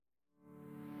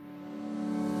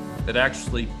that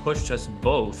actually pushed us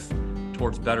both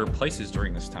towards better places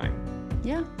during this time.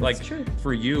 Yeah, that's true.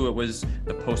 For you, it was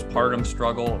the postpartum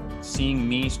struggle, seeing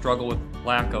me struggle with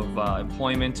lack of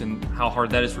employment and how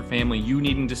hard that is for family, you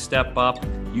needing to step up,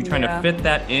 you trying to fit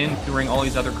that in during all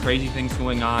these other crazy things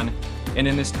going on. And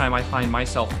in this time, I find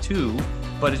myself too,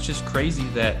 but it's just crazy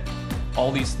that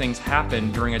all these things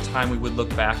happen during a time we would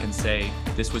look back and say,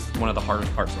 this was one of the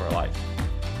hardest parts of our life.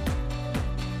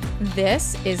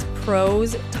 This is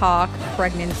Pros Talk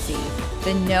Pregnancy,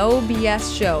 the no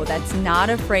BS show that's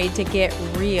not afraid to get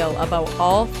real about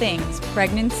all things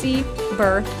pregnancy,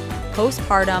 birth,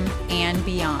 postpartum, and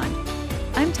beyond.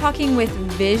 I'm talking with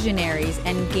visionaries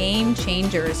and game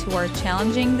changers who are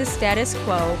challenging the status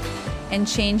quo and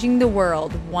changing the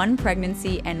world one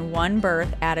pregnancy and one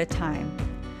birth at a time.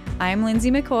 I'm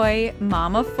Lindsay McCoy,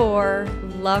 mom of 4,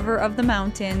 lover of the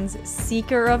mountains,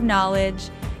 seeker of knowledge,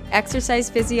 exercise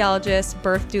physiologist,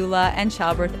 birth doula, and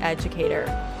childbirth educator.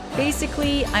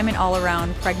 Basically, I'm an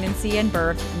all-around pregnancy and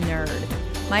birth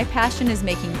nerd. My passion is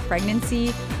making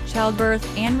pregnancy,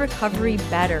 childbirth, and recovery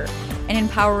better and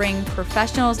empowering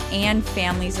professionals and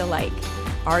families alike.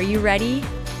 Are you ready?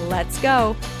 Let's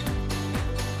go.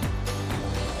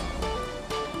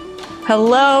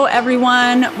 Hello,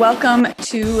 everyone. Welcome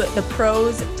to the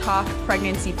Pros Talk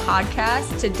Pregnancy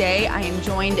podcast. Today, I am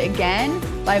joined again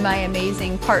by my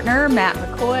amazing partner, Matt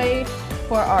McCoy,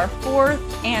 for our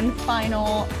 4th and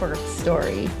final birth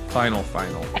story. Final.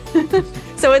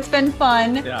 So it's been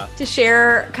fun to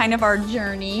share kind of our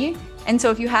journey. And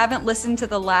so if you haven't listened to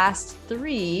the last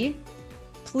 3,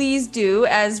 please do,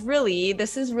 as really,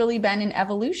 this has really been an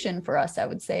evolution for us, I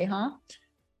would say, huh?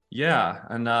 Yeah.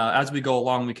 And as we go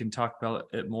along, we can talk about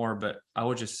it more. But I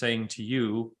was just saying to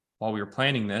you while we were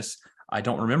planning this, I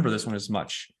don't remember this one as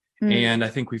much. And I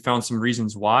think we found some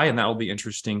reasons why, and that will be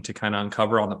interesting to kind of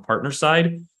uncover on the partner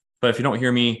side. But if you don't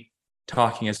hear me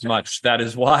talking as much, that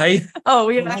is why. Oh,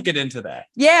 yeah. We'll get into that.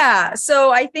 Yeah.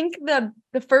 So I think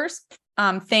the first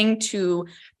thing to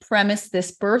premise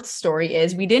this birth story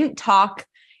is we didn't talk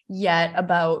yet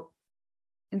about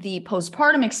the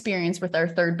postpartum experience with our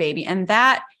 3rd baby. And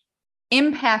that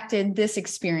impacted this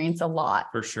experience a lot.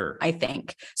 For sure. I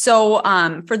think. So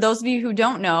for those of you who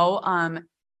don't know,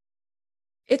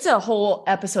 it's a whole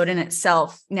episode in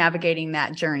itself navigating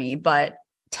that journey, but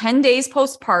 10 days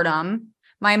postpartum,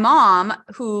 my mom,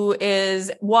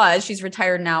 she's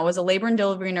retired now, was a labor and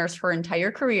delivery nurse her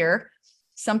entire career.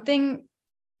 Something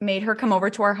made her come over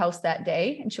to our house that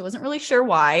day, and she wasn't really sure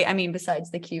why. I mean,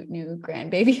 besides the cute new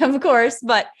grandbaby, of course,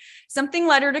 but something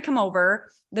led her to come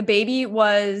over. The baby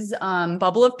was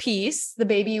bubble of peace. The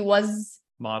baby was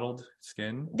mottled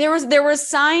skin. There was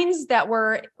signs that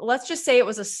were, let's just say it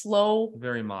was a slow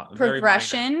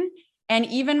progression. Very and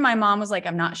even my mom was like,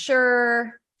 I'm not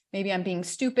sure, maybe I'm being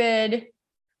stupid,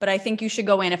 but I think you should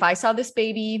go in. If I saw this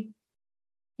baby,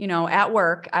 at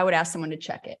work, I would ask someone to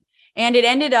check it. And it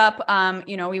ended up,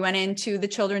 we went into the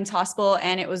children's hospital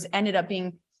and ended up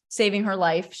saving her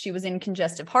life. She was in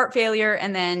congestive heart failure.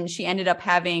 And then she ended up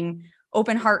having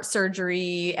open heart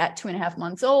surgery at 2.5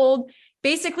 months old.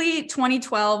 Basically,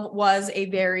 2012 was a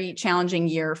very challenging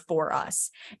year for us.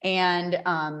 And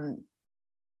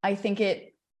I think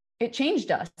it changed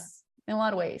us in a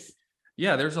lot of ways.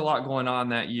 Yeah, there's a lot going on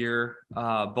that year,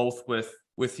 both with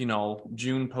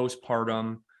June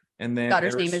postpartum. And then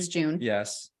daughter's name is June.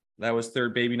 Yes, that was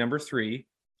 3rd baby number 3.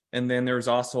 And then there was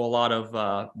also a lot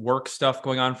of work stuff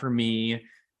going on for me,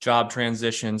 job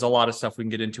transitions, a lot of stuff we can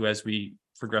get into as we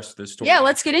progress through this story. Yeah,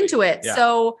 let's get into it. Yeah.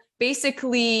 So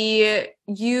basically,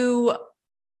 you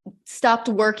stopped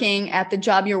working at the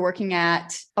job you're working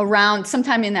at around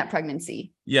sometime in that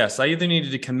pregnancy. Yes, I either needed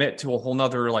to commit to a whole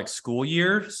nother school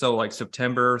year, so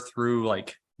September through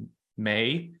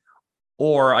May,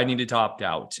 or I needed to opt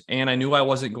out. And I knew I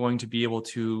wasn't going to be able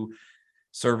to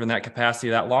serve in that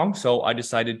capacity that long, so I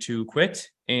decided to quit,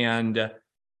 and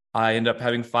I ended up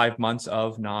having 5 months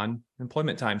of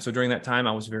non-employment time. So during that time,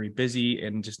 I was very busy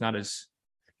and just not as...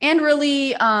 And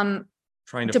really trying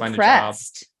to depressed. Find a job.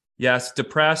 Yes,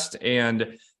 depressed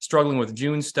and struggling with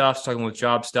June stuff, struggling with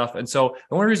job stuff. And so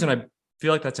the only reason I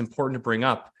feel like that's important to bring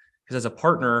up is as a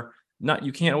partner,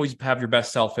 you can't always have your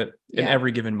best self in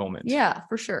every given moment. Yeah,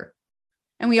 for sure.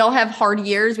 And we all have hard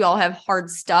years. We all have hard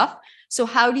stuff. So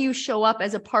how do you show up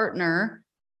as a partner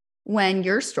when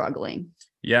you're struggling?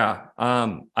 Yeah.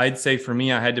 I'd say for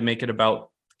me, I had to make it about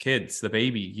kids, the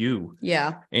baby, you.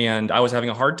 Yeah. And I was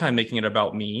having a hard time making it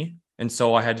about me. And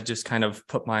so I had to just kind of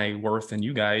put my worth in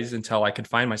you guys until I could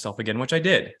find myself again, which I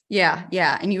did. Yeah.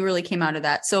 Yeah. And you really came out of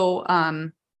that. So,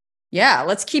 Yeah,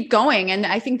 let's keep going. And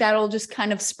I think that'll just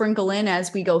kind of sprinkle in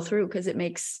as we go through because it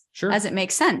makes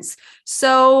sense.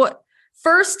 So not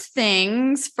first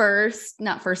things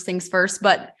first,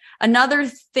 but another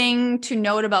thing to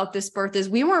note about this birth is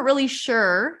we weren't really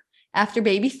sure after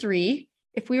baby 3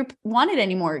 if we wanted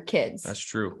any more kids. That's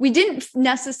true. We didn't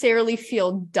necessarily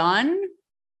feel done,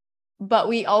 but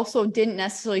we also didn't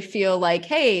necessarily feel like,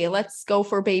 hey, let's go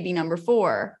for baby number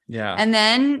 4. Yeah. And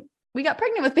then we got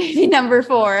pregnant with baby number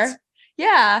 4.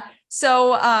 Yeah.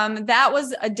 So that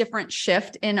was a different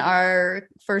shift in our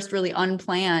first really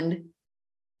unplanned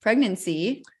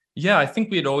pregnancy. Yeah, I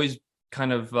think we had always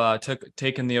kind of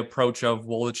taken the approach of,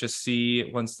 well, let's just see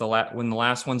when the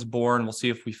last one's born, we'll see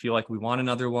if we feel like we want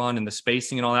another one, and the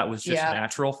spacing and all that was just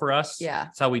natural for us. Yeah.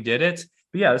 That's how we did it.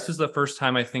 But yeah, this is the first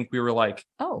time I think we were like,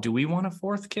 oh, do we want a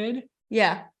 4th kid?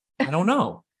 Yeah. I don't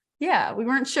know. Yeah, we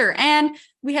weren't sure. And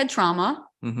we had trauma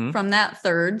from that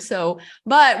 3rd.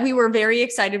 But we were very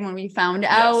excited when we found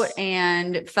out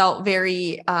and felt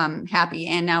very happy.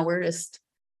 And now we're just,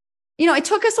 it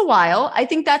took us a while. I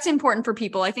think that's important for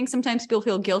people. I think sometimes people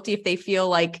feel guilty if they feel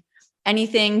like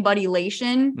anything but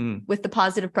elation with the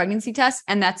positive pregnancy test.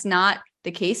 And that's not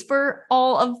the case for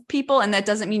all of people. And that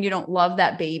doesn't mean you don't love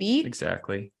that baby.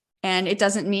 Exactly. And it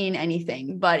doesn't mean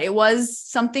anything, but it was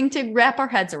something to wrap our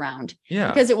heads around. Yeah.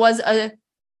 Because it was a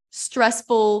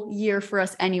stressful year for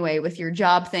us anyway with your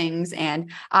job things.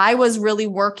 And I was really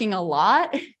working a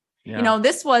lot. Yeah.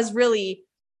 This was really,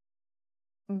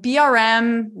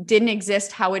 BRM didn't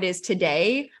exist how it is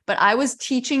today, but I was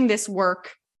teaching this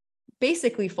work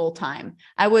basically full time.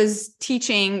 I was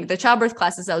teaching the childbirth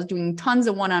classes. I was doing tons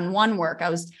of one-on-one work. I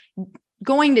was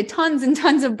going to tons and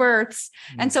tons of births.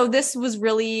 And so this was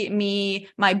really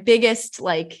my biggest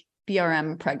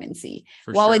BRM pregnancy.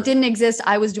 While it didn't exist,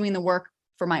 I was doing the work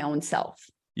for my own self.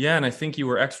 Yeah. And I think you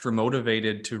were extra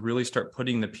motivated to really start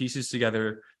putting the pieces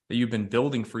together that you've been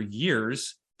building for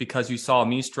years, because you saw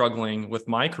me struggling with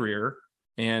my career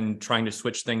and trying to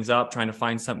switch things up, trying to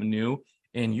find something new.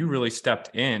 And you really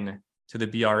stepped in to the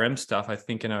BRM stuff, I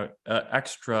think, in a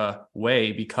extra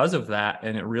way because of that.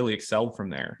 And it really excelled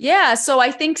from there. Yeah. So I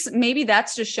think maybe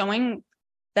that's just showing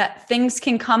that things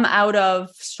can come out of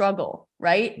struggle.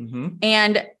 Right.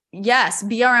 And yes,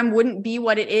 BRM wouldn't be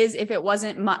what it is if it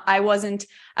wasn't, I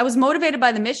was motivated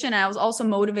by the mission. And I was also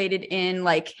motivated in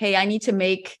hey, I need to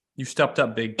make you stepped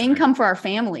up big time. Income for our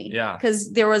family. Yeah.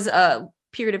 Because there was a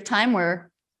period of time where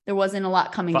there wasn't a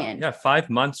lot coming in. Yeah. 5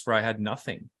 months where I had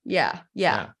nothing. Yeah,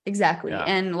 exactly. Yeah.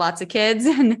 And lots of kids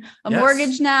and a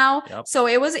mortgage now. Yep. So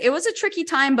it was a tricky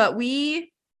time, but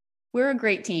we're a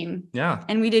great team. Yeah.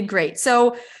 And we did great.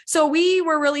 So we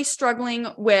were really struggling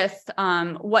with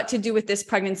what to do with this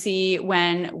pregnancy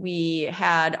when we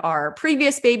had our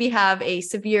previous baby have a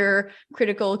severe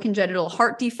critical congenital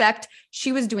heart defect.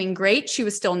 She was doing great. She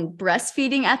was still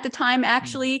breastfeeding at the time,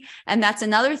 actually. And that's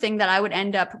another thing that I would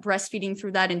end up breastfeeding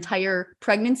through that entire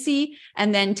pregnancy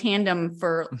and then tandem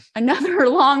for another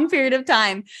long period of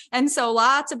time. And so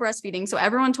lots of breastfeeding. So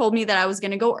everyone told me that I was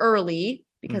going to go early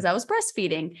because I was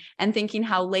breastfeeding, and thinking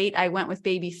how late I went with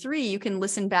baby 3. You can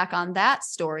listen back on that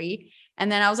story.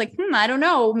 And then I was like, I don't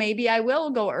know, maybe I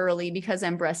will go early because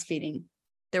I'm breastfeeding.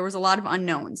 There was a lot of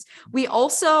unknowns. We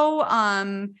also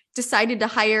decided to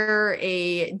hire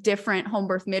a different home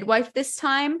birth midwife this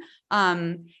time.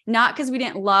 Not because we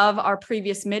didn't love our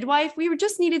previous midwife. We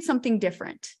just needed something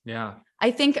different. Yeah. I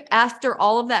think after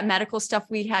all of that medical stuff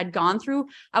we had gone through,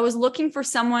 I was looking for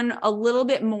someone a little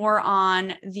bit more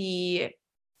on the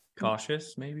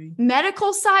cautious, maybe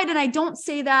medical side. And I don't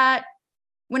say that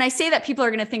when I say that, people are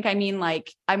going to think I mean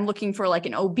I'm looking for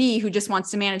an OB who just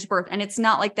wants to manage birth. And it's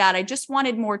not like that. I just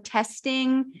wanted more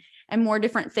testing and more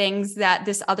different things that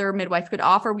this other midwife could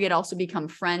offer. We had also become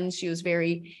friends. She was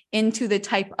very into the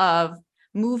type of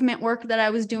movement work that I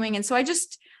was doing. And so I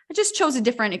just chose a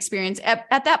different experience.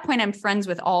 At that point, I'm friends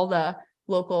with all the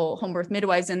local home birth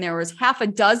midwives, and there was half a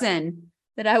dozen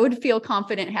that I would feel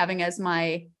confident having as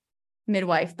my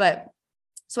midwife. But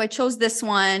so I chose this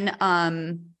one.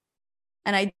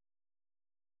 And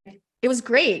it was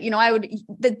great.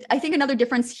 I think another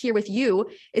difference here with you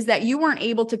is that you weren't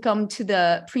able to come to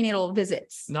the prenatal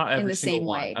visits not every in the same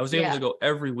one. way. I was able to go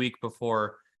every week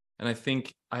before. And I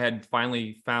think I had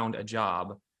finally found a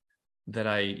job that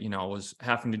I was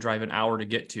having to drive an hour to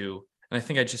get to. And I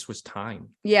think I just was time.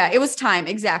 Yeah, it was time.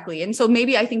 Exactly. And so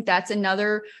maybe I think that's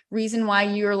another reason why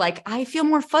you're I feel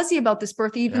more fuzzy about this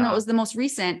birth, even though it was the most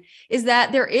recent, is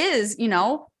that there is,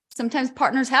 sometimes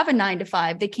partners have a 9 to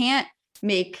 5. They can't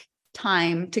make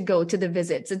time to go to the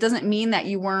visits. It doesn't mean that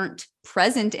you weren't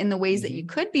present in the ways that you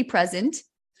could be present.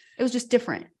 It was just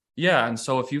different. Yeah. And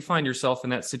so if you find yourself in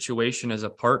that situation as a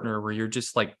partner where you're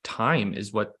just like, time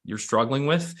is what you're struggling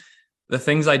with, the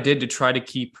things I did to try to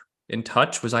keep in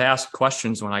touch was I asked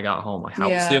questions when I got home. Like, how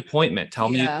was the appointment? Tell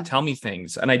me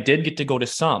things. And I did get to go to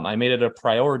some. I made it a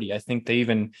priority. I think they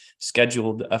even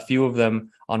scheduled a few of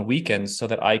them on weekends so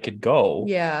that I could go.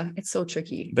 Yeah, it's so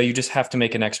tricky. But you just have to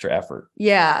make an extra effort.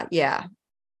 Yeah, yeah.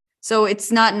 So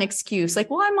it's not an excuse like,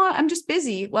 well, I'm just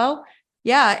busy. Well,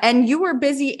 yeah. And you were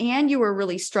busy and you were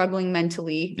really struggling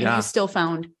mentally, and you still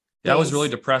found I was really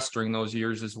depressed during those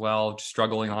years as well, just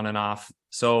struggling on and off.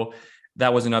 So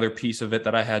that was another piece of it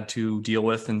that I had to deal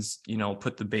with, and,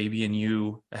 put the baby and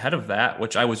you ahead of that,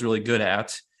 which I was really good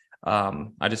at.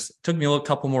 I just took me a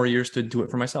couple more years to do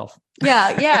it for myself.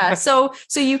 Yeah. Yeah. So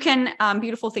you can,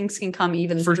 beautiful things can come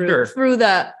even through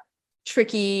the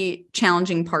tricky,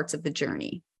 challenging parts of the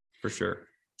journey. For sure.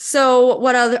 So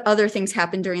what other things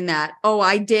happened during that? Oh,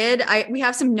 we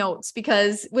have some notes,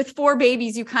 because with 4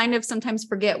 babies, you kind of sometimes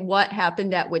forget what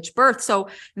happened at which birth. So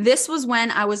this was when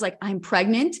I was like, I'm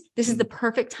pregnant. This is the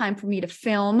perfect time for me to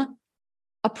film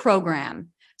a program.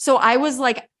 So I was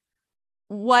like,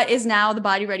 what is now the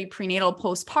Body Ready Prenatal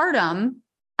Postpartum?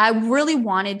 I really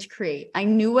wanted to create. I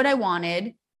knew what I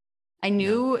wanted. I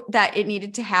knew that it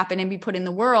needed to happen and be put in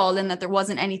the world, and that there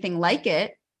wasn't anything like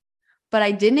it, but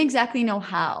I didn't exactly know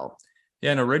how.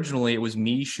 Yeah. And originally it was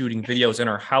me shooting videos in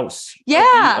our house.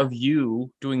 Of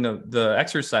you doing the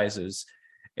exercises.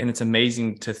 And it's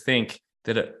amazing to think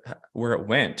that where it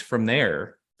went from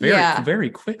there very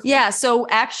quickly. Yeah. So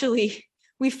actually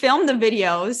we filmed the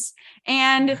videos,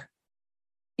 and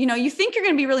you think you're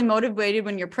going to be really motivated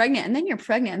when you're pregnant, and then you're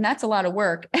pregnant, and that's a lot of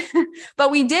work.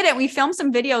 But we did it. We filmed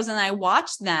some videos, and I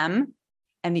watched them,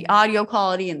 and the audio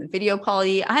quality and the video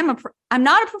quality. I'm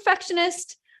not a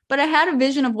perfectionist, but I had a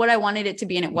vision of what I wanted it to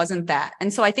be, and it wasn't that.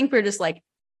 And so I think we're just like,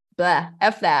 blah,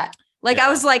 F that. Like,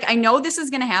 I was like, I know this is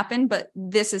going to happen, but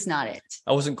this is not it.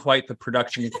 I wasn't quite the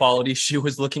production quality she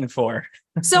was looking for.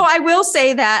 So I will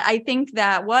say that I think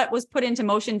that what was put into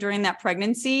motion during that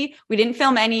pregnancy, we didn't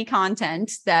film any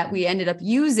content that we ended up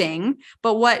using,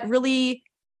 but what really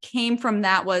came from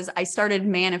that was I started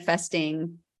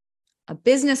manifesting a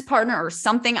business partner or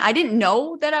something. I didn't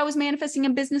know that I was manifesting a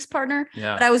business partner,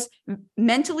 but I was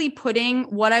mentally putting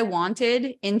what I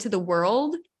wanted into the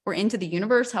world or into the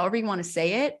universe, however you want to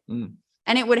say it.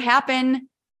 And it would happen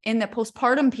in the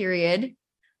postpartum period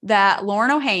that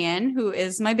Lauren O'Hayan, who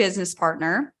is my business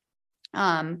partner,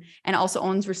 and also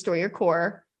owns Restore Your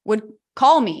Core, would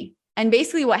call me. And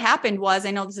basically what happened was,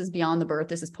 I know this is beyond the birth,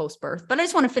 this is post-birth, but I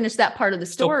just want to finish that part of the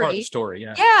story. Still part of the story,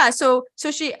 yeah. Yeah. So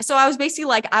I was basically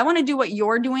like, I want to do what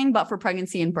you're doing, but for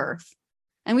pregnancy and birth.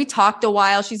 And we talked a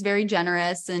while. She's very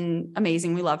generous and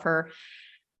amazing. We love her.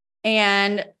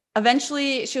 And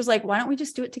eventually she was like, why don't we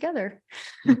just do it together?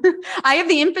 I have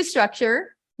the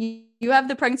infrastructure. You have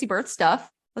the pregnancy birth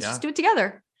stuff. Let's just do it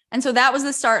together. And so that was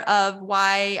the start of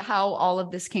how all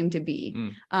of this came to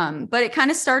be. But it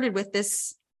kind of started with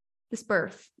this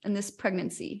birth and this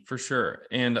pregnancy. For sure.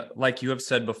 And like you have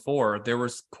said before, there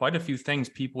was quite a few things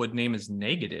people would name as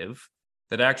negative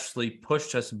that actually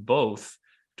pushed us both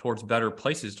towards better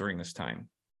places during this time.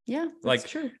 Yeah, that's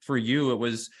true. For you, it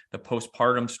was the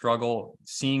postpartum struggle,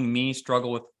 seeing me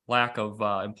struggle with lack of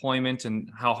employment and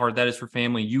how hard that is for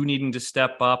family, you needing to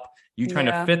step up, you trying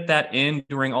to fit that in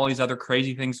during all these other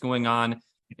crazy things going on.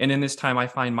 And in this time, I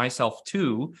find myself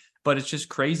too, but it's just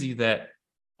crazy that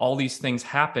all these things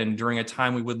happen during a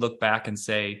time we would look back and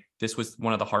say, this was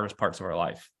one of the hardest parts of our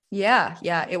life. Yeah,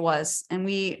 it was. And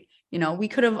we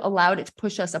could have allowed it to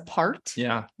push us apart.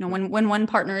 Yeah. When one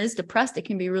partner is depressed, it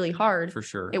can be really hard. For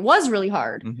sure. It was really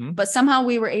hard, but somehow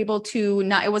we were able to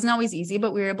it wasn't always easy,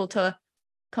 but we were able to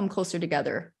come closer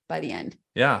together by the end.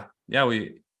 Yeah. Yeah.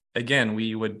 We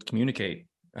would communicate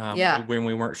when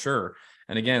we weren't sure.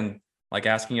 And again, like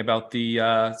asking about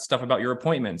the stuff about your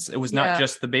appointments. It was not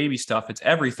just the baby stuff. It's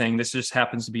everything. This just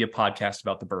happens to be a podcast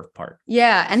about the birth part.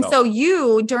 Yeah. And so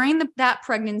you, during that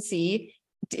pregnancy,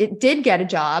 did get a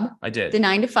job. I did. The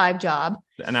 9-to-5 job.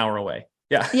 An hour away.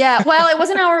 Yeah. Yeah. Well, it was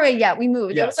an hour away. Yeah. We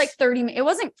moved. Yes. It was like 30 minutes. It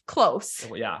wasn't close.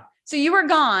 Well, yeah. So you were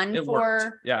gone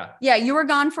worked. Yeah. You were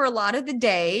gone for a lot of the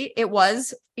day. It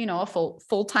was, a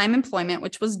full-time employment,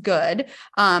 which was good.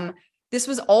 This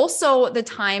was also the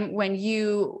time when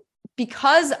you,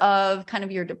 because of kind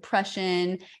of your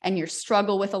depression and your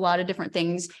struggle with a lot of different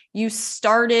things, you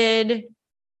started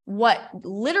what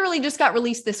literally just got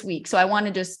released this week. So I want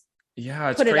to just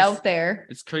put it out there.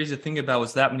 It's crazy to think about. It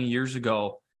was that many years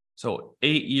ago. So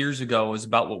 8 years ago is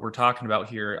about what we're talking about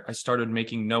here. I started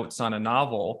making notes on a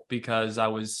novel because I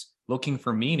was looking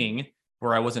for meaning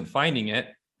where I wasn't finding it.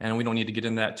 And we don't need to get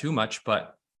into that too much,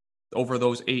 but over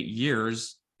those 8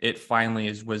 years, it finally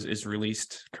is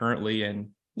released currently. And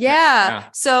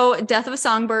So Death of a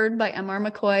Songbird by M.R.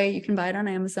 McCoy. You can buy it on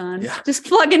Amazon. Yeah. Just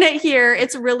plugging it here.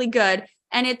 It's really good.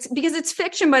 And it's because it's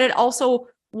fiction, but it also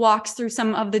walks through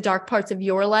some of the dark parts of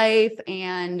your life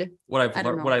and what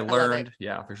I learned.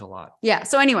 Yeah, there's a lot. Yeah.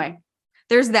 So anyway,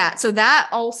 there's that. So that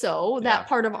also, that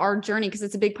part of our journey, because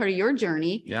it's a big part of your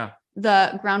journey. Yeah.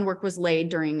 The groundwork was laid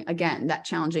during, again, that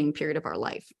challenging period of our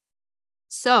life.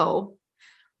 So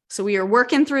we are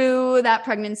working through that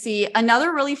pregnancy.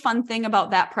 Another really fun thing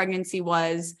about that pregnancy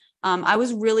was I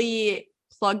was really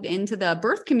plugged into the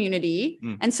birth community.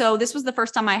 And so this was the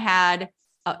first time I had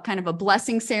kind of a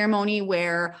blessing ceremony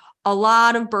where a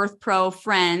lot of birth pro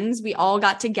friends, we all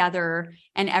got together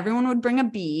and everyone would bring a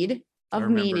bead of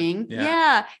meaning.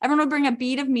 Yeah. Everyone would bring a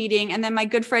bead of meaning. And then my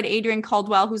good friend, Adrian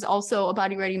Caldwell, who's also a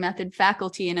Body Ready Method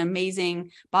faculty, an amazing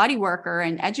body worker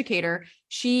and educator,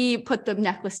 she put the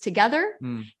necklace together.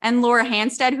 And Laura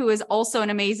Hanstead, who is also an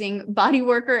amazing body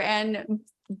worker and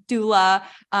doula,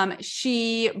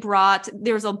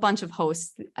 there was a bunch of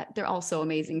hosts. They're also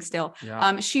amazing still.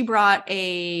 She brought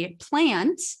a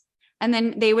plant, and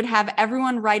then they would have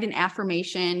everyone write an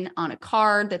affirmation on a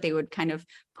card that they would kind of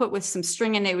put with some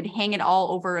string, and they would hang it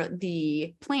all over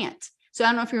the plant. So I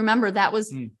don't know if you remember, that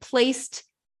was placed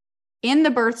in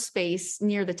the birth space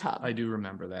near the tub. I do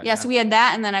remember that. Yeah. So we had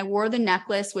that. And then I wore the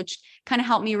necklace, which kind of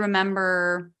helped me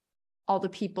remember all the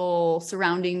people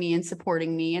surrounding me and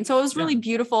supporting me. And so it was really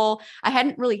beautiful. I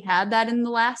hadn't really had that in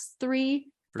the last 3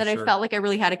 I felt like I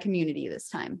really had a community this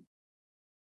time.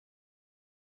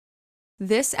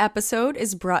 This episode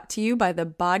is brought to you by the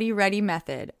Body Ready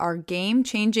Method, our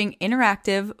game-changing,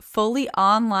 interactive, fully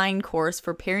online course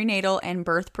for perinatal and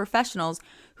birth professionals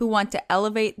who want to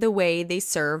elevate the way they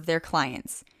serve their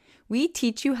clients. We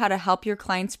teach you how to help your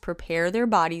clients prepare their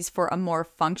bodies for a more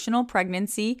functional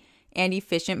pregnancy and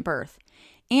efficient birth,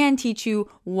 and teach you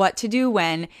what to do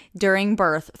during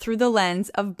birth through the lens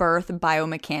of birth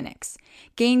biomechanics.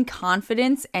 Gain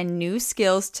confidence and new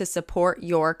skills to support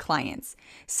your clients.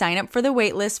 Sign up for the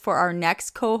waitlist for our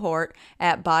next cohort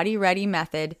at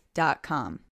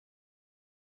bodyreadymethod.com.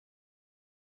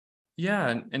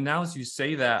 Yeah, and now as you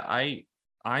say that,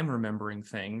 I'm remembering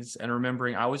things and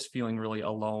remembering I was feeling really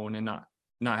alone and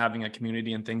not having a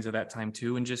community and things at that time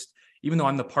too. And just, even though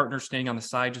I'm the partner standing on the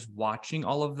side, just watching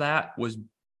all of that was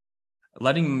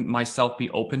letting myself be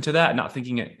open to that, not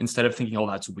thinking it, instead of thinking, oh,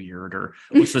 that's weird, or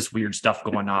what's this weird stuff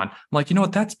going on? I'm like, you know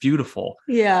what? That's beautiful.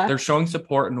 Yeah. They're showing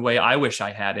support in a way I wish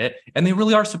I had it. And they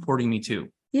really are supporting me too.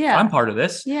 Yeah. I'm part of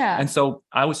this. Yeah. And so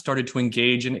I was started to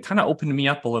engage, and it kind of opened me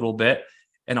up a little bit,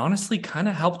 and honestly kind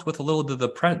of helped with a little bit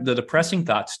of the depressing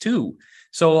thoughts too.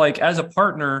 So like as a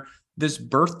partner, this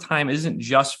birth time isn't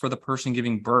just for the person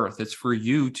giving birth. It's for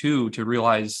you too, to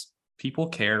realize people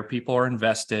care, people are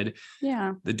invested.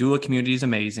 Yeah. The doula community is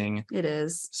amazing. It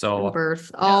is. So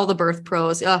all the birth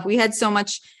pros. We had so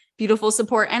much beautiful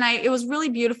support. And it was really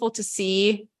beautiful to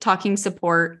see, talking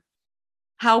support,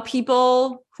 how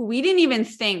people who we didn't even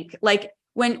think, like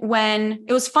when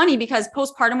it was funny because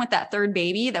postpartum with that third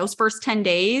baby, those first 10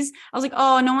 days, I was like,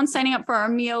 oh, no one's signing up for our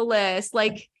meal list.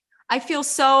 Like, I feel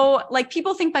so like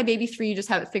people think by baby 3, you just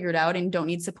have it figured out and don't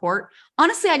need support.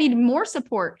 Honestly, I needed more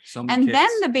support. Then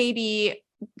the baby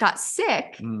got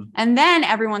sick and then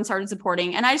everyone started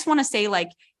supporting. And I just want to say, like,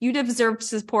 you deserve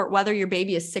support whether your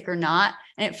baby is sick or not.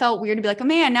 And it felt weird to be like, oh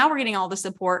man, now we're getting all the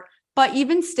support. But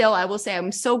even still, I will say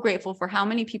I'm so grateful for how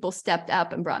many people stepped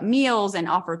up and brought meals and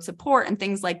offered support and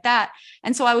things like that.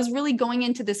 And so I was really going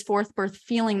into this fourth birth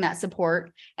feeling that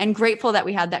support and grateful that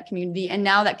we had that community. And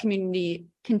now that community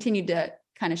continued to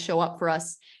kind of show up for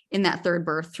us in that third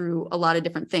birth through a lot of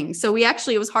different things. So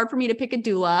it was hard for me to pick a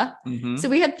doula. So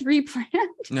we had 3 planned.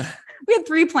 We had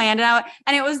 3 planned out.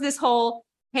 And it was this whole,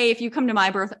 hey, if you come to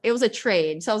my birth, it was a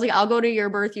trade. So I was like, I'll go to your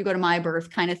birth, you go to my birth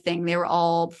kind of thing. They were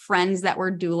all friends that were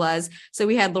doulas. So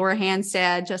we had Laura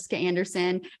Hanstead, Jessica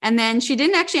Anderson, and then she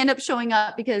didn't actually end up showing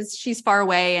up because she's far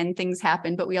away and things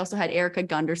happened. But we also had Erica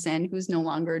Gunderson, who's no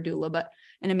longer a doula, but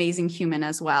an amazing human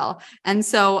as well. And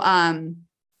so,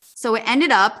 so it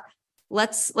ended up,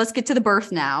 let's get to the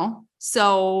birth now.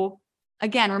 So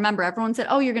again, remember, everyone said,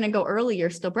 oh, you're going to go early. You're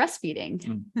still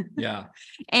breastfeeding. Yeah.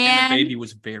 and the baby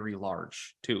was very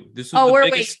large too. This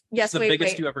was the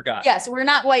biggest you ever got. Yes. We're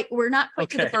not quite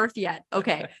to the birth yet.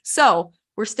 Okay. So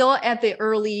we're still at the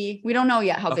early, we don't know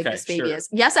yet how big this baby is.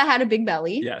 Yes. I had a big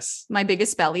belly. Yes. My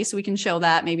biggest belly. So we can show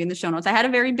that maybe in the show notes. I had a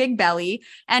very big belly,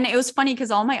 and it was funny because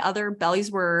all my other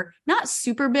bellies were not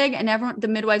super big. And the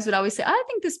midwives would always say, I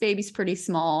think this baby's pretty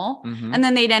small. And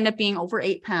then they'd end up being over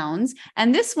 8 pounds.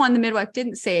 And this one, the midwife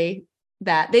didn't say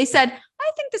that. They said,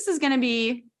 I think this is going to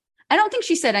be, I don't think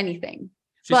she said anything.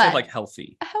 She said like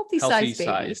healthy. A healthy sized baby.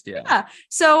 Sized, yeah. Yeah.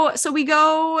 So we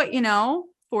go,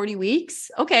 40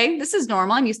 weeks. Okay, this is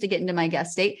normal. I'm used to getting to my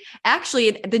guest date.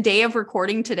 Actually, the day of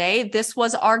recording today, this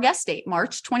was our guest date,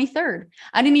 March 23rd.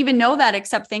 I didn't even know that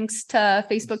except thanks to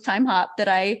Facebook Time Hop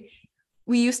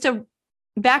we used to,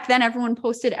 back then everyone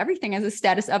posted everything as a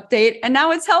status update. And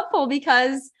now it's helpful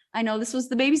because I know this was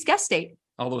the baby's guest date.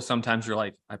 Although sometimes you're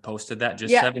like, I posted that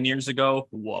just 7 years ago.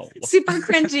 Whoa. Super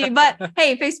cringy. But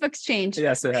hey, Facebook's changed.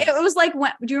 Yes, it has. It was like,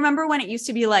 do you remember when it used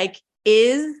to be like,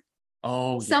 is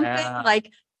something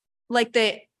like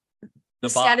the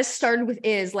status started with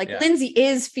is, like Lindsay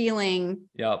is feeling.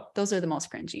 Yep. Those are the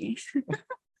most cringy.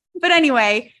 But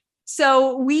anyway,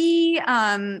 so we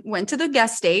went to the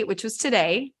guest date, which was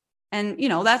today. And,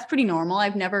 that's pretty normal.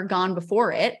 I've never gone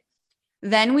before it.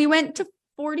 Then we went to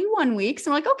 41 weeks.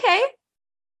 I'm like, okay,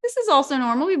 this is also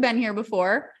normal. We've been here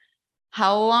before.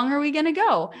 How long are we going to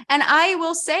go? And I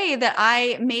will say that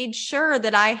I made sure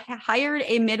that I hired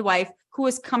a midwife who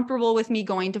was comfortable with me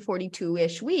going to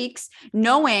 42-ish weeks,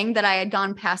 knowing that I had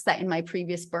gone past that in my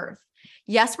previous birth.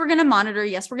 Yes, we're going to monitor.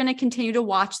 Yes, we're going to continue to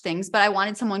watch things, but I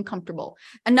wanted someone comfortable.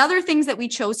 Another things that we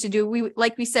chose to do,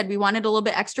 like we said, we wanted a little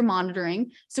bit extra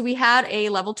monitoring. So we had a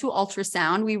level 2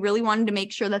 ultrasound. We really wanted to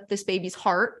make sure that this baby's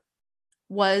heart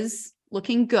was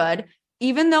looking good,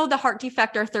 even though the heart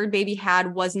defect our third baby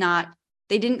had was not,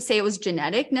 they didn't say it was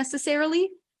genetic necessarily.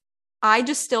 I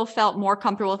just still felt more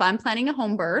comfortable if I'm planning a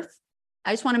home birth.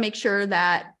 I just want to make sure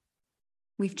that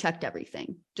we've checked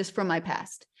everything just from my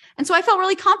past. And so I felt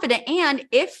really confident. And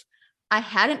if I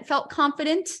hadn't felt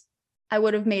confident, I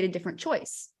would have made a different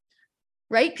choice,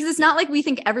 right? Because it's not like we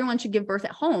think everyone should give birth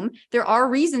at home. There are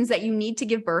reasons that you need to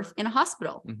give birth in a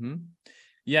hospital. Mm-hmm.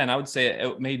 Yeah. And I would say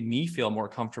it made me feel more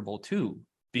comfortable too,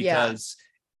 because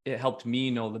it helped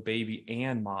me know the baby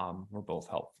and mom were both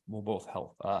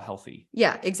healthy.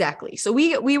 Yeah, exactly. So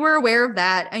we were aware of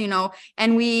that,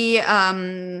 and we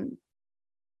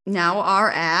now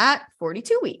are at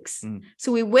 42 weeks.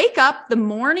 So we wake up the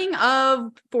morning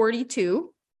of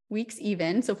 42 weeks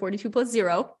even. So 42 plus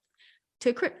 0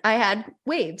 I had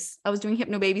waves. I was doing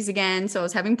hypnobabies again. So I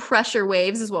was having pressure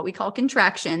waves is what we call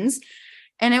contractions.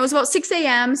 And it was about 6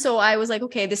 a.m. So I was like,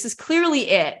 okay, this is clearly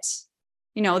it.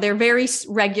 They're very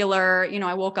regular.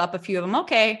 I woke up a few of them.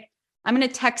 Okay, I'm going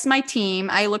to text my team.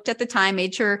 I looked at the time,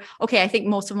 made sure, okay, I think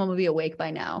most of them will be awake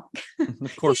by now.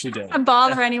 Of course you did. Not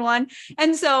bother anyone.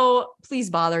 And so please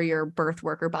bother your birth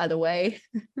worker, by the way.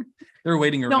 They're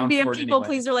waiting around. Don't be a people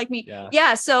pleaser like me.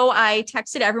 Yeah. So I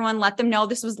texted everyone, let them know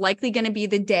this was likely going to be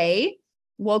the day,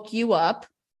 woke you up.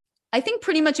 I think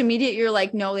pretty much immediate. You're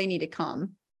like, no, they need to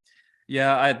come.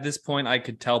 Yeah. At this point, I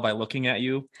could tell by looking at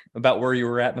you about where you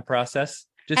were at in the process,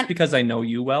 because I know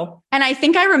you well. And I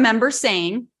think I remember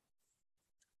saying,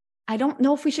 I don't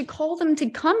know if we should call them to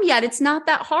come yet. It's not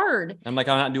that hard. I'm like,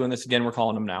 I'm not doing this again. We're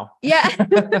calling them now. Yeah.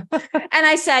 And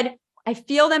I said, I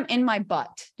feel them in my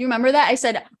butt. Do you remember that? I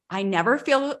said, I never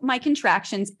feel my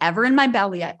contractions ever in my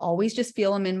belly. I always just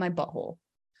feel them in my butthole.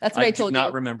 That's what I told you. I do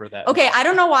not remember that. Okay. I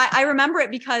don't know why. I remember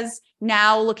it because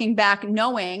now looking back,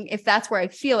 knowing if that's where I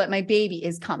feel it, my baby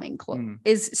is coming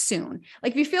is soon.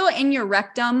 Like if you feel it in your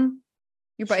rectum,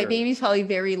 your baby's probably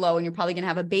very low and you're probably going to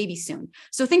have a baby soon.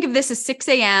 So think of this as 6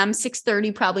 a.m.,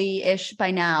 6:30 probably ish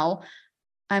by now.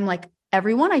 I'm like,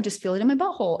 everyone, I just feel it in my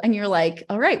butthole. And you're like,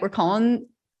 all right, we're calling.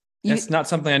 That's not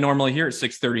something I normally hear at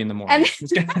 6:30 in the morning. And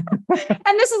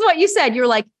this is what you said. You're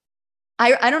like,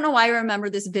 I don't know why I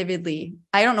remember this vividly.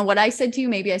 I don't know what I said to you.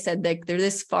 Maybe I said like they're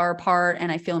this far apart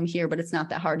and I feel them here, but it's not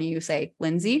that hard. And you say,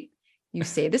 Lindsay, you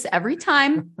say this every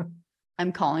time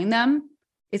I'm calling them.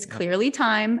 It's clearly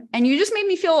time. And you just made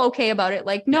me feel okay about it.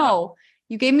 Like, no,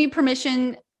 you gave me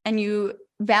permission and you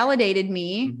validated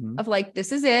me of like,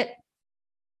 this is it.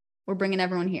 We're bringing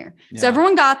everyone here. Yeah. So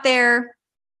everyone got there.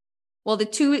 Well, the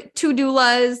two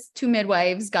doulas, 2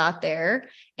 midwives got there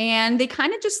and they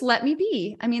kind of just let me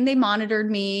be. I mean, they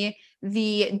monitored me.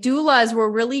 The doulas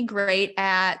were really great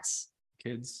at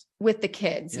with the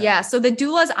kids. Yeah. So the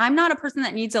doulas, I'm not a person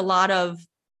that needs a lot of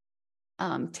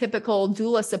typical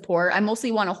doula support. I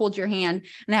mostly want to hold your hand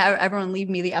and have everyone leave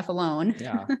me the F alone.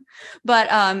 Yeah.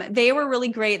 But they were really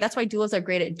great. That's why doulas are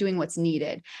great at doing what's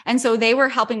needed. And so they were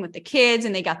helping with the kids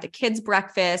and they got the kids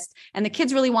breakfast and the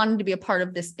kids really wanted to be a part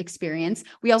of this experience.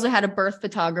 We also had a birth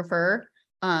photographer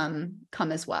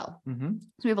come as well. So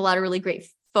we have a lot of really great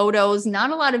photos,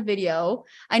 not a lot of video.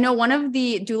 I know one of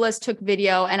the doulas took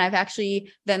video and I've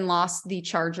actually then lost the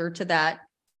charger to that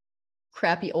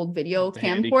crappy old video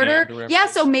camcorder. Yeah.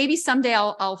 So maybe someday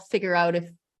I'll figure out if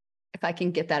I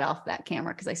can get that off that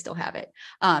camera because I still have it.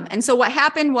 And so what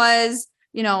happened was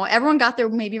everyone got there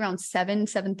maybe around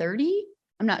 7:30.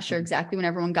 I'm not sure exactly when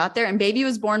everyone got there. And baby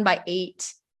was born by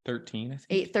 8:13, I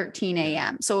think. 8:13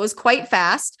 a.m. So it was quite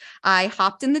fast. I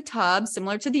hopped in the tub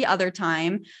similar to the other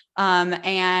time.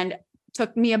 And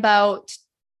took me about,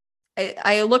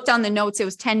 I looked on the notes, it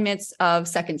was 10 minutes of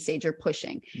second stage or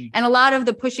pushing. And a lot of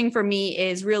the pushing for me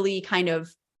is really kind of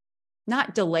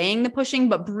not delaying the pushing,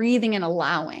 but breathing and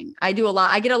allowing. I get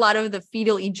a lot of the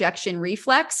fetal ejection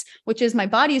reflex, which is my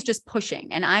body is just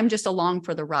pushing and I'm just along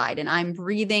for the ride, and I'm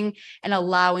breathing and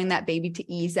allowing that baby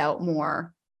to ease out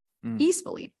more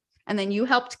easily. And then you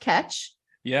helped catch.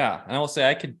 Yeah. And I will say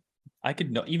I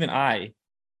could know, even I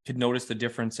could notice the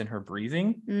difference in her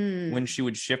breathing when she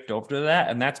would shift over to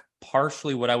that. And that's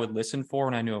partially what I would listen for.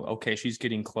 And I knew, okay, she's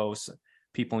getting close.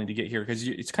 People need to get here, because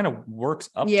it's kind of works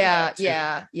up.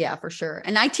 Yeah, for sure.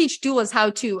 And I teach doulas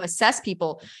how to assess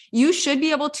people. You should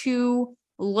be able to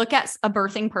look at a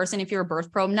birthing person if you're a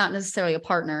birth pro, not necessarily a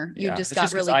partner. You just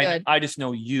got really good. I just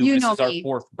know you. This is our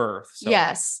fourth birth. So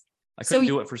yes. I couldn't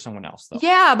do it for someone else though.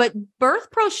 Yeah, but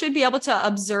birth pros should be able to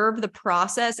observe the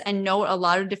process and know a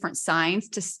lot of different signs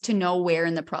to know where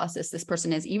in the process this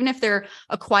person is, even if they're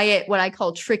a quiet, what I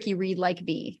call tricky read like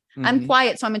me. I'm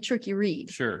quiet, so I'm a tricky read.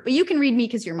 Sure. But you can read me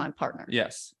because you're my partner.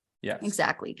 Yes. Yes.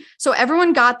 Exactly. So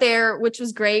everyone got there, which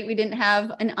was great. We didn't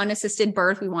have an unassisted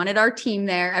birth. We wanted our team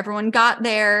there. Everyone got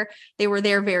there. They were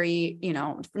there very,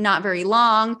 not very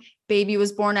long. Baby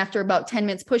was born after about 10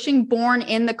 minutes pushing, born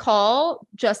in the call,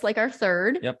 just like our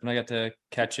third. Yep. And I got to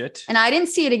catch it. And I didn't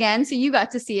see it again. So you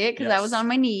got to see it because I was on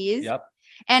my knees. Yep.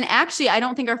 And actually, I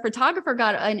don't think our photographer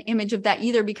got an image of that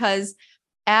either, because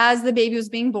as the baby was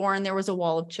being born, there was a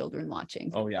wall of children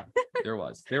watching. Oh yeah, there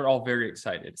was. They were all very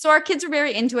excited. So our kids are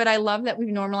very into it. I love that we've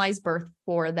normalized birth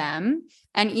for them.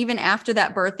 And even after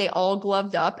that birth, they all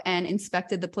gloved up and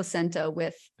inspected the placenta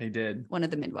with one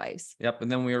of the midwives. Yep.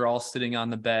 And then we were all sitting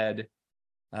on the bed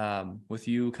with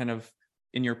you kind of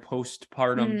in your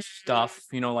postpartum stuff,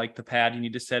 like the pad you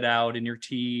need to set out in your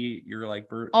tea, you're like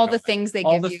all the things they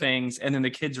give you. All the things. And then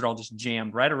the kids are all just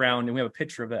jammed right around, and we have a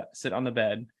picture of it sit on the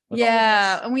bed.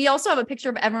 Yeah. And we also have a picture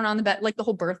of everyone on the bed, like the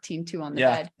whole birth team too on the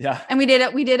bed. Yeah. And we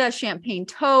did a champagne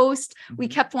toast. We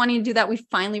kept wanting to do that. We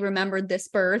finally remembered this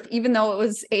birth, even though it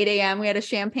was 8 a.m. We had a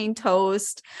champagne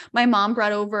toast. My mom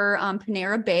brought over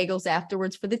Panera bagels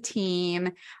afterwards for the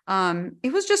team.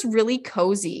 It was just really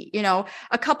cozy.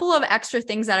 A couple of extra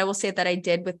things that I will say that I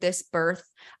did with this birth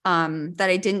that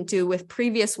I didn't do with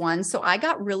previous ones. So I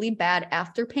got really bad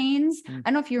after pains. I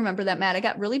don't know if you remember that, Matt. I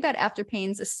got really bad after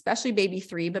pains, especially baby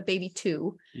 3, but baby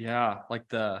 2. Yeah, like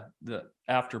the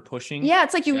after pushing. Yeah,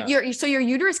 it's like your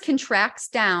uterus contracts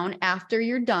down after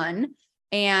you're done.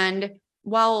 And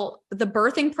while the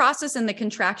birthing process and the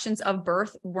contractions of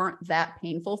birth weren't that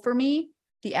painful for me,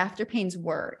 the after pains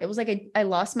were. It was like I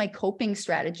lost my coping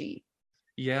strategy.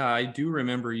 Yeah, I do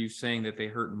remember you saying that they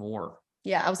hurt more.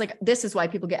 Yeah, I was like, this is why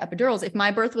people get epidurals. If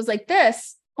my birth was like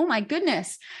this, oh my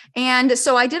goodness. And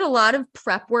so I did a lot of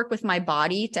prep work with my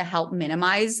body to help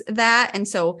minimize that. And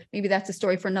so maybe that's a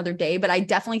story for another day, but I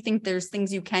definitely think there's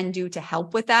things you can do to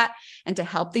help with that and to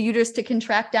help the uterus to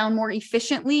contract down more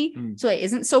efficiently so it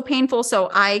isn't so painful. So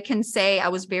I can say I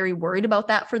was very worried about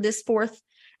that for this fourth,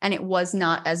 and it was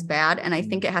not as bad. And I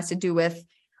think it has to do with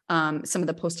some of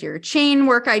the posterior chain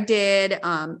work I did,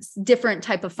 different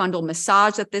type of fundal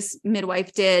massage that this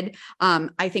midwife did.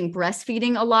 I think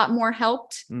breastfeeding a lot more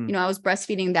helped. I was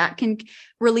breastfeeding, that can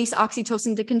release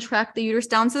oxytocin to contract the uterus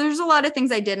down. So there's a lot of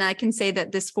things I did. And I can say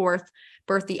that this fourth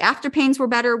birth, the after pains were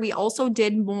better. We also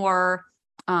did more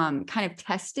kind of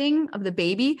testing of the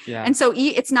baby. Yeah. And so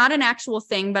it's not an actual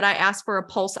thing, but I asked for a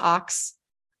pulse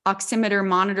oximeter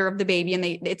monitor of the baby. And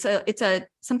it's a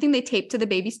something they tape to the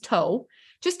baby's toe,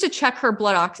 just to check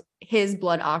his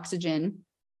blood oxygen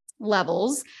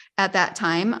levels at that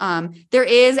time. There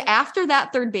is, after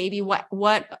that third baby,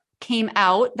 what came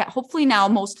out that hopefully now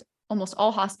almost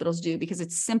all hospitals do, because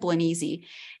it's simple and easy.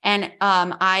 And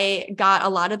I got a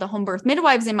lot of the home birth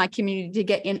midwives in my community to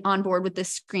get on board with this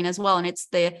screen as well. And it's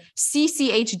the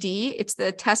CCHD. It's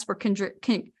the test for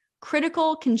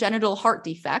critical congenital heart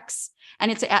defects.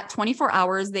 And it's at 24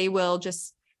 hours.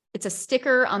 It's a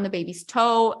sticker on the baby's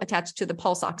toe attached to the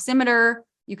pulse oximeter.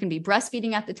 You can be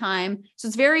breastfeeding at the time. So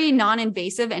it's very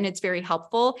non-invasive and it's very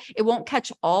helpful. It won't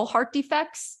catch all heart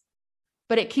defects,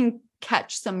 but it can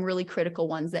catch some really critical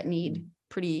ones that need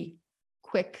pretty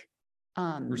quick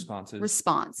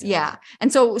response. Yeah.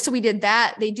 And so we did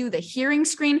that. They do the hearing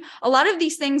screen. A lot of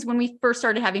these things, when we first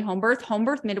started having home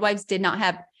birth midwives did not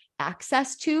have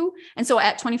access to. And so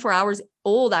at 24 hours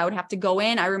old, I would have to go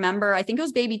in. I remember, I think it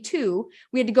was baby 2.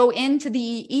 We had to go into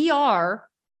the ER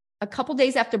a couple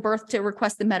days after birth to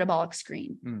request the metabolic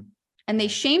screen. And they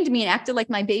shamed me and acted like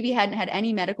my baby hadn't had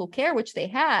any medical care, which they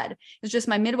had. It's just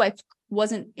my midwife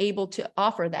wasn't able to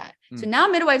offer that. So now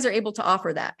midwives are able to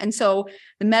offer that. And so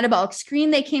the metabolic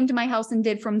screen they came to my house and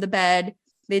did from the bed.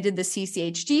 They did the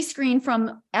CCHD screen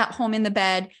from at home in the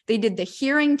bed. They did the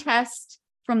hearing test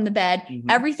from the bed.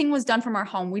 Everything was done from our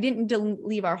home. We didn't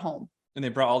leave our home. And they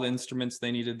brought all the instruments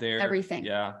they needed there. Everything.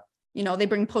 Yeah. You know, they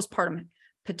bring postpartum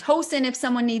Pitocin if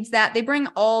someone needs that. They bring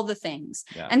all the things.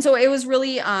 Yeah. And so it was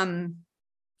really, I don't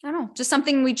know, just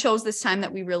something we chose this time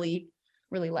that we really,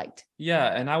 really liked. Yeah.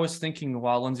 And I was thinking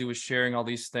while Lindsay was sharing all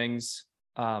these things,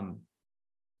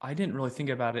 I didn't really think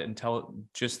about it until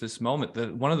just this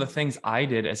moment. One of the things I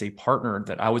did as a partner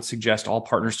that I would suggest all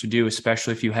partners to do,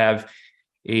 especially if you have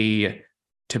a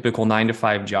typical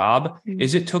 9-to-5 job,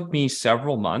 is it took me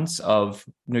several months of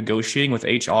negotiating with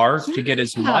HR to get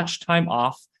as much time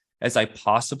off as I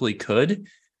possibly could,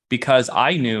 because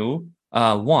I knew,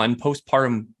 one,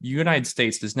 postpartum, United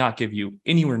States does not give you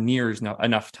anywhere near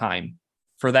enough time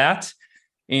for that.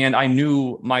 And I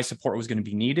knew my support was going to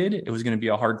be needed. It was going to be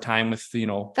a hard time with,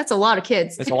 that's a lot of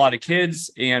kids. It's a lot of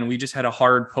kids. And we just had a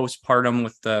hard postpartum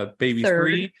with the baby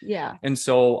three. Yeah. And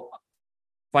so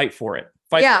fight for it.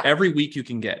 Fight for every week you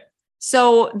can get.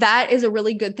 So that is a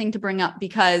really good thing to bring up,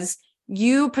 because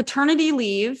paternity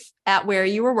leave at where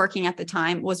you were working at the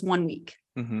time was 1 week.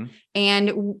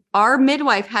 And our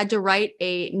midwife had to write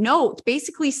a note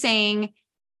basically saying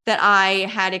that I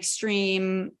had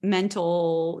extreme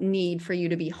mental need for you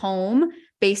to be home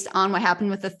based on what happened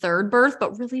with the third birth.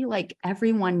 But really, like,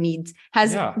 everyone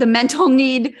has the mental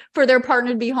need for their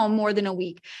partner to be home more than a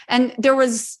week. And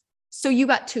so you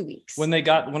got 2 weeks. When I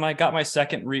got my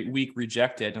second week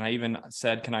rejected, and I even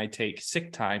said, can I take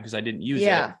sick time because I didn't use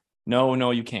it?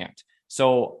 No, you can't.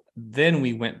 So then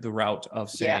we went the route of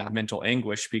saying mental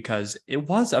anguish, because it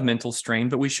was a mental strain,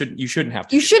 but you shouldn't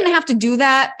have to do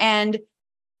that. And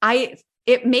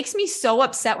it makes me so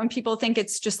upset when people think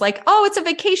it's just like, oh, it's a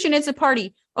vacation, it's a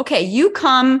party. Okay, you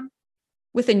come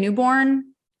with a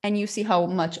newborn and you see how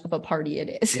much of a party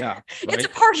it is. Yeah, right? It's a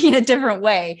party in a different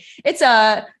way. It's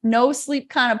a no sleep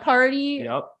kind of party.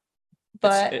 Yep.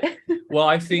 But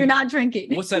I think you're not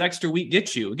drinking. What's that extra week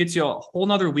get you? It gets you a whole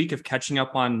nother week of catching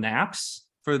up on naps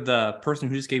for the person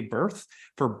who just gave birth,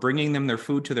 for bringing them their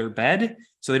food to their bed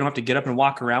so they don't have to get up and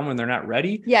walk around when they're not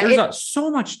ready. Yeah, there's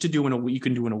so much to do in a week. You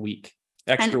can do in a week,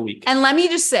 extra week. And let me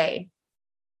just say,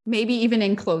 maybe even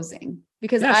in closing,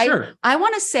 because I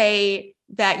want to say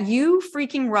that you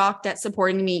freaking rocked at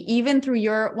supporting me, even through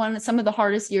some of the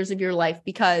hardest years of your life,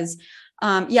 because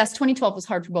yes, 2012 was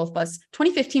hard for both of us.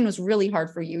 2015 was really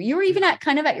hard for you. You were even at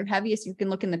your heaviest. You can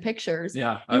look in the pictures.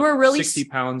 Yeah. You were really 60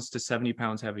 pounds to 70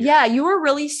 pounds heavier. Yeah.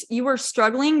 You were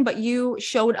struggling, but you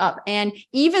showed up. And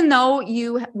even though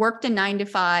you worked a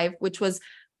 9-to-5,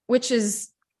 which is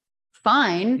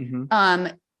fine.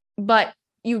 But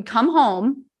you'd come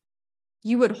home,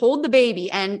 you would hold the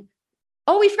baby, and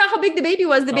we forgot how big the baby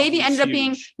was. The baby ended up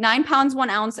being 9 pounds, 1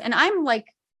 ounce. And I'm like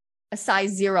a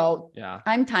size 0. Yeah.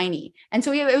 I'm tiny. And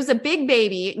so it was a big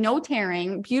baby, no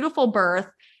tearing, beautiful birth,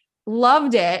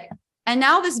 loved it. And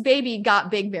now this baby got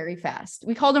big very fast.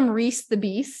 We called him Reese the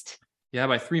Beast. Yeah.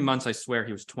 By 3 months, I swear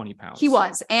he was 20 pounds. He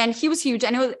was, and he was huge.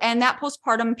 And that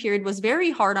postpartum period was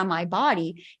very hard on my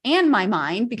body and my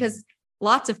mind, because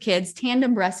lots of kids,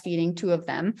 tandem breastfeeding, 2 of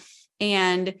them.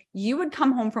 And you would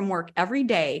come home from work every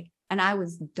day and I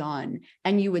was done.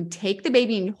 And you would take the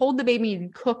baby and hold the baby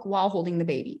and cook while holding the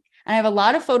baby. And I have a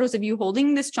lot of photos of you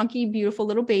holding this chunky, beautiful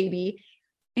little baby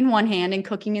in one hand and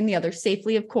cooking in the other,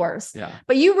 safely, of course. Yeah.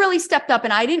 But you really stepped up,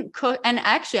 and I didn't cook. And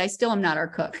actually, I still am not our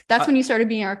cook. That's when you started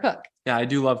being our cook. Yeah, I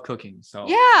do love cooking. So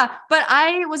yeah, but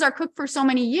I was our cook for so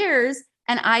many years,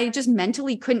 and I just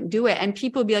mentally couldn't do it. And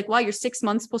people would be like, wow, you're 6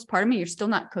 months postpartum and you're still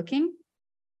not cooking?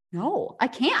 No, I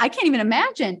can't even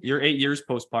imagine. You're 8 years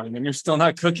postpartum and you're still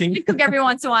not cooking. You cook every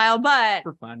once in a while, but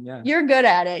for fun, yeah. You're good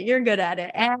at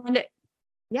it. And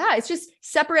yeah, it's just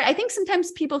separate. I think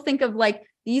sometimes people think of like,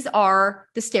 these are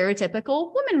the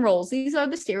stereotypical women roles. These are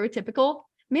the stereotypical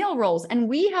male roles. And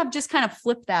we have just kind of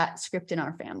flipped that script in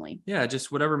our family. Yeah,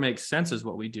 just whatever makes sense is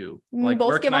what we do. We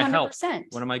both give 100%.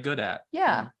 What am I good at?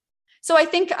 Yeah. So I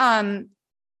think,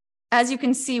 as you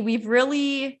can see, we've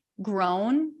really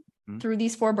grown through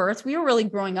these 4 births. We were really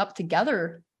growing up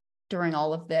together during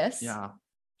all of this. Yeah.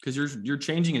 Because you're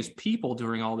changing as people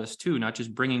during all this too, not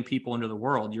just bringing people into the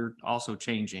world. You're also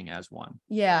changing as one.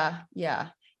 Yeah. Yeah.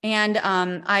 And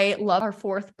I love our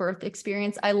 4th birth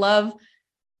experience. I love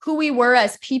who we were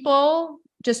as people,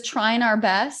 just trying our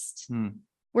best.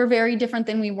 We're very different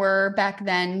than we were back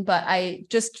then, but I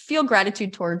just feel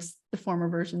gratitude towards the former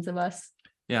versions of us.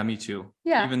 Yeah, me too.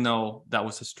 Yeah. Even though that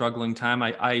was a struggling time,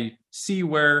 I see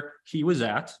where he was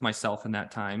at, myself, in that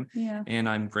time. Yeah. And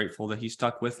I'm grateful that he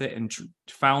stuck with it and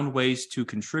found ways to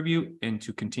contribute and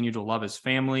to continue to love his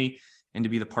family and to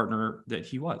be the partner that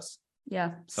he was.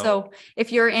 Yeah. So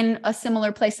if you're in a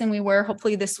similar place than we were,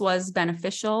 hopefully this was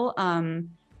beneficial.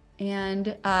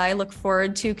 And I look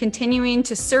forward to continuing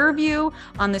to serve you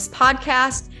on this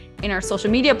podcast, in our social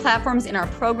media platforms, in our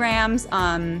programs.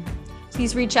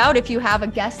 Please reach out if you have a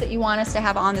guest that you want us to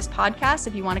have on this podcast,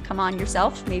 if you want to come on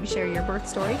yourself, maybe share your birth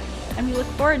story. And we look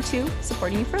forward to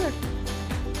supporting you further.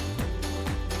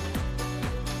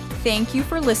 Thank you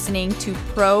for listening to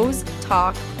Pros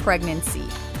Talk Pregnancy.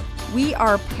 We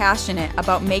are passionate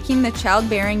about making the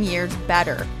childbearing years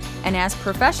better. And as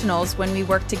professionals, when we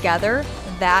work together,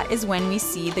 that is when we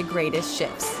see the greatest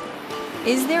shifts.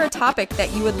 Is there a topic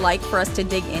that you would like for us to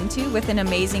dig into with an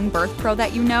amazing birth pro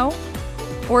that you know?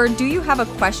 Or do you have a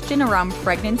question around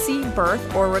pregnancy,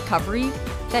 birth, or recovery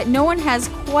that no one has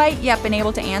quite yet been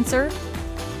able to answer?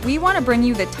 We want to bring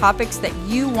you the topics that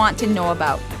you want to know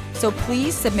about. So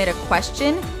please submit a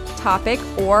question, topic,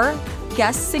 or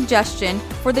guest suggestion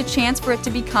for the chance for it to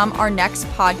become our next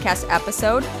podcast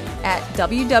episode at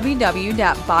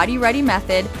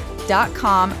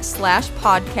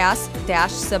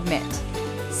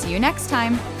www.bodyreadymethod.com/podcast-submit. See you next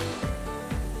time.